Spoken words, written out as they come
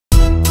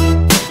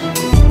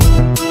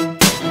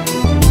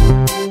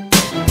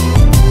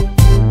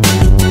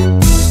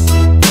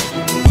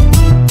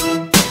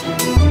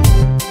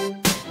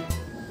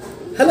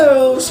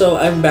So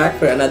I'm back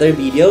for another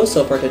video.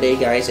 So for today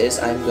guys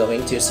is I'm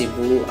going to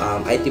Cebu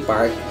IT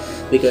Park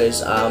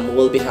because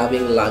we'll be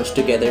having lunch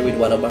together with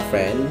one of my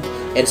friend.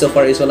 And so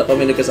far is wala pa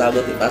may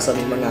nagkasabot ipasa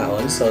may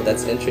mangaon, so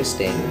that's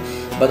interesting.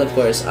 But of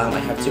course I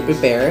have to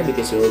prepare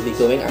because we will be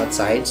going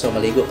outside, so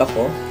maligo pa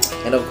ko.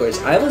 And of course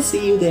I will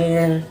see you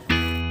there.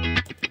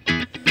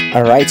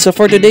 Alright, so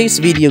for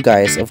today's video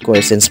guys, of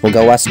course, since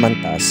mugawas man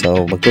ta,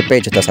 so mag-prepare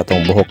dito sa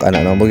atong buhok,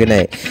 mo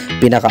gina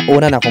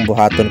pinakauna na akong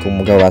buhaton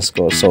kung mugawas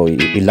ko. So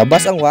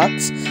ilabas ang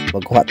wax,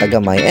 magkuha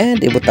tagamay,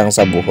 and ibutang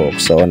sa buhok.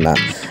 So na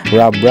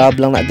rub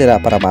lang na dira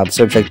para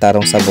ma-absorb siya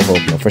tarong sa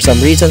buhok. No? For some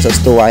reasons as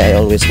to why I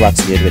always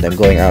wax it when I'm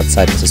going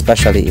outside,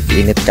 especially if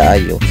init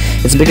kaayo.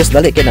 It's because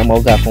dali kina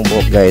mauga akong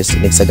buhok guys,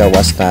 inig sa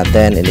gawas na,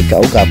 then inig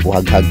kauga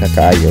buhaghag na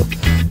kaayo.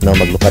 No,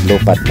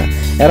 maglupad-lupad na.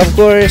 And of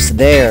course,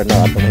 there,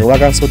 no, atong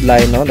hiwagang sudlay,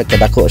 no,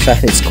 nagkadako siya.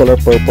 It's color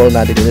purple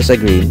na, dito sa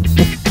green.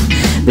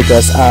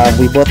 Because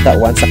we bought that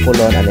one sa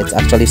Kulon and it's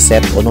actually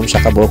set unom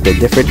siya kabuhok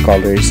with different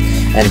colors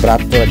and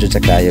brato na dyan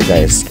sa kayo,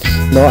 guys.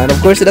 No, and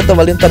of course, ito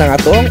malinta ng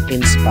atong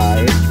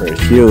inspired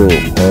perfume.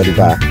 O,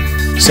 diba?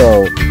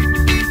 So,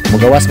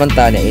 mugawas man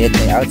ta niya, init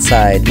ay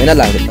outside. May na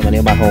lang, dito man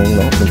yung mahong,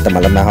 no, dito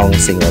malamahong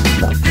singot,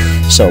 no.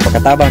 So,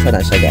 makatabang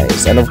sana siya,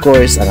 guys. And of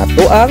course, ang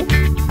atuang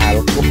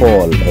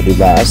alcohol, o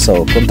diba?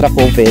 So, kontra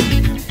COVID.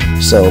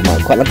 So,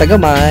 magkuha lang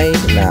tagamay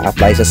na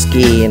apply sa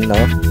skin, no?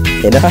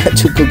 And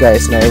nakachug ko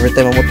guys, no? Every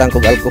time mamutang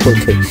kong alcohol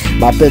kay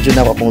ma-appeal dyan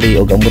ako kung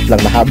liog, gamot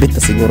lang na habit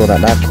na siguro na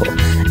nako.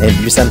 And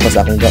bisan pa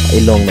sa akong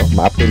ilong, no?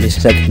 Ma-appeal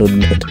siya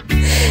gnud-gnud.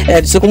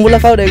 And so, kung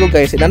mula ka na ko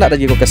guys,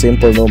 inanaragin ko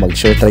ka-simple, no?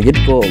 Mag-shirt ragid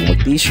ko,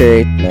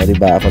 mag-t-shirt, no?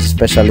 Diba?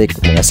 Especially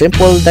kung mga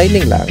simple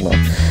dining lang, no?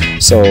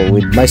 So,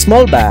 with my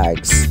small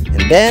bags,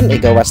 and then,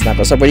 igawas na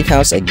ako sa boarding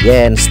house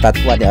again,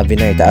 statwa ni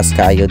Avenue, taas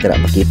kayo, dira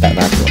makita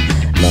na ako,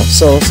 no?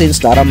 So,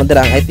 since naraman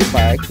dira ang IT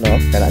Park, no?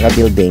 Kana nga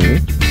building,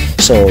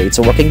 so,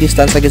 it's a walking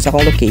distance again sa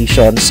akong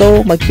location,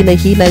 so,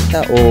 maghinay-hinay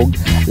ta og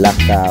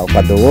lakaw,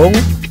 padung,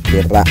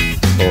 dira,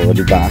 o,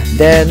 diba?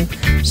 Then,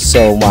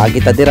 so,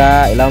 maagita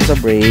dira, ilang sa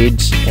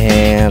bridge,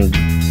 and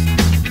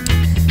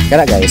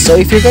kana guys, so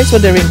if you guys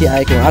wondering di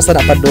ay kung asa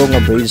na padung nga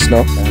bridge,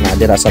 no, na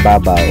dira sa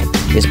babaw,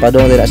 is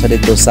padung dira sa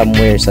dito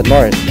somewhere sa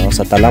north, no,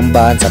 sa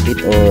Talamban, sa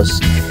Pitos.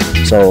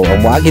 So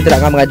ang muagi dira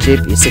nga mga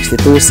jeep is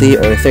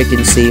 62C or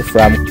 13C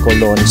from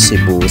Colon,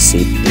 Cebu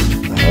City.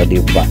 O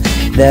diba?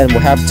 Then we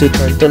have to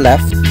turn to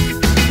left,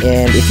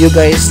 and if you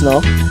guys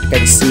no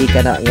can see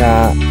kana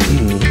nga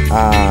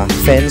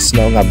fence,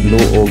 no, nga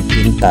blue o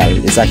pintal,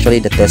 is actually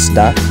the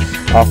TESDA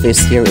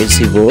office here in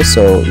Cebu.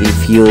 So if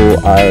you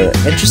are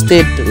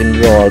interested to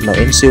enroll no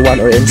NC1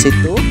 or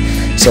NC2,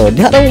 so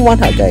diha na mo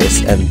ha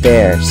guys, and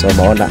there, so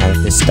mao na ang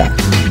TESDA.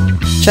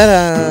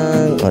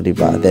 Charang! O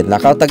diba? Then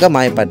lakaw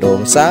tagamay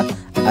padong sa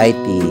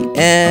IT,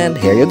 and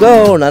here you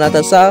go,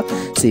 nanata sa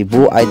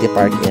Cebu IT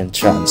Park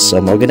entrance.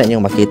 So mao gina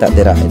niyong makita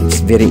dira,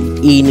 it's very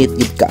init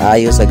gid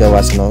kaayo sa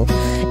gawas, no.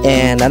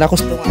 And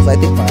nanakusto nga sa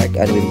IT Park,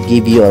 and will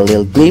give you a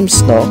little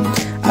glimpse, no,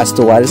 as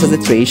to what is the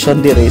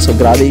situation dire. So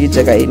grabe yun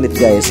siya kainit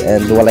guys,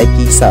 and walay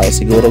kisaw,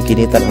 siguro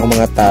kinitan ang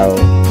mga tao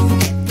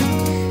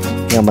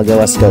nga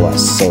magawas-gawas.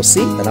 So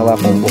see, tanawa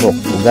kong buhok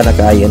uga na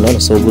kaayo, no,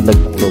 nasugod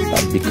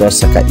nagpanglupad because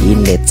sa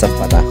kainit sa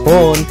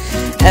panahon.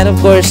 And of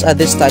course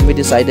at this time we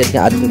decided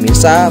nga adto mi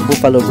sa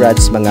Buffalo Branch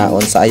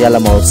mangaon sa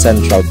Ayala Mall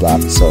Central Block.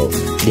 So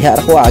diha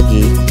ra ko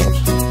agi, no,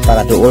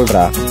 para duol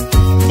ra.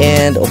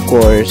 And of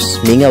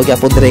course, mingaw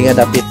gyapon dire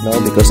nga dapit, no,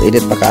 because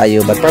init pa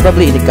kaayo, but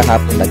probably init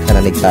kahapon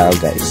nagkananig tao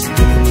guys.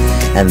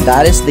 And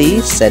that is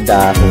the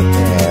Seda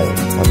Hotel,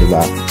 o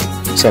diba?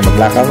 So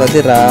maglakaw na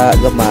dira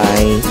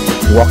gamay,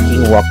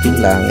 walking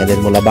lang, and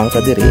then mulabang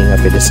ta diri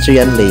nga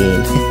pedestrian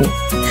lane.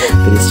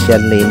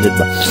 Pedestrian lane jud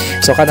ba?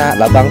 So kana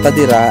labang ta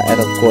dira, and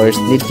of course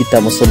need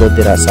kita mosulod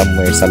dira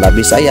somewhere sa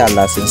labi sa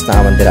Ayala since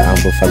naaman dira ang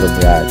Buffalo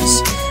Branch.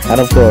 And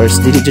of course,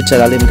 dili jud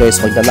sa lalim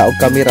guys, magdala og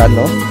camera,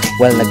 no?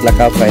 Well,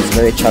 naglakaw pa, it's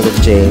very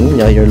challenging. You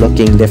know, you're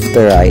looking left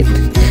to right.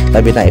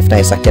 Labi na if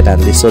naisakyanan,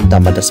 lisod na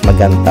madas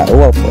maganta.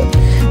 Uwaw po,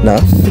 no?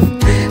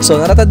 So,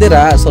 narata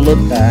dira, sulod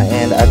na,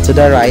 and to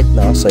the right,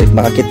 no? So, if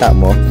makakita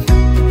mo,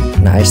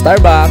 na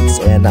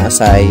Starbucks, and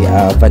naasay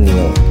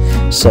Vanille.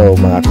 So,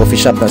 mga coffee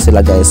shop na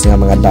sila guys, nga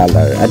mga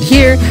dollar. And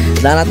here,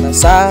 nanat na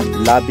sa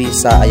lobby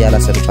sa Ayala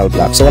Central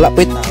Block. So, wala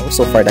po ito.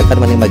 So far, nagkan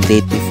man yung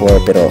mag-date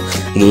before, pero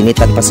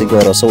nag-iinitan pa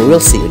siguro. So,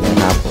 we'll see yung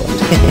hapon.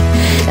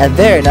 And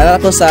there,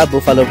 nanat ko sa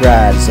Buffalo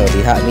Branch. So,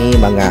 diha ni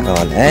mga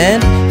on.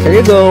 And here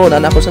you go,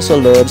 nanat ko sa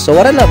sulod. So,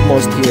 what I love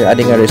most here,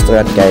 adding a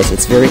restaurant guys,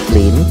 it's very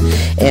clean.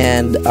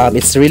 And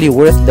it's really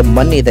worth the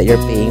money that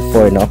you're paying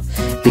for, no?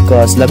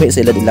 Because lami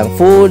sila ilang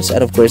foods,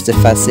 and of course the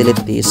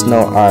facilities,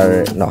 no,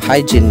 are no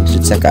hygiene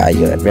jud sa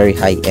kaayo and very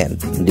high end,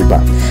 di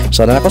ba?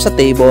 So nanako sa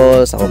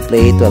table, sa akong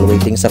plate while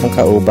waiting sa akong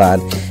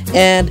kauban.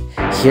 And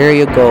here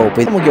you go,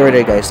 pwede mo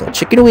i-order guys, no?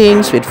 Chicken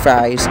wings with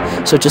fries.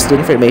 So just the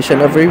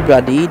information of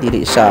everybody,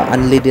 dili siya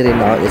unli diri,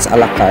 no, it's a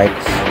la carte,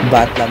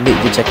 but lami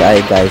jud sa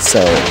kaayo guys.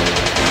 So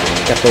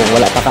katong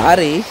wala pa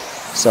kaari,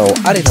 so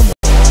ari na mo.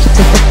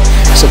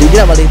 So, hindi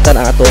na malitan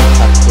ang atong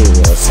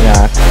cocktails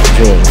nga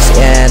drinks.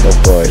 And, of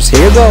course, $100.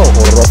 Here you go.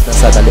 Hurot na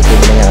sa dali ko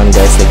nga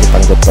guys, lagi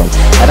pang gutom.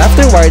 And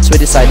afterwards, we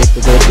decided to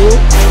go to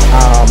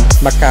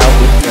Macau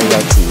with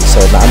royalty. So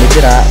naami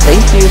dira.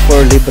 Thank you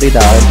for libre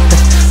down.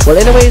 Well,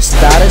 anyways,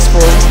 that is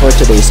for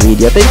today's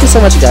video. Thank you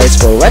so much guys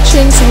for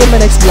watching. See you in my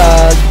next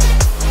vlog.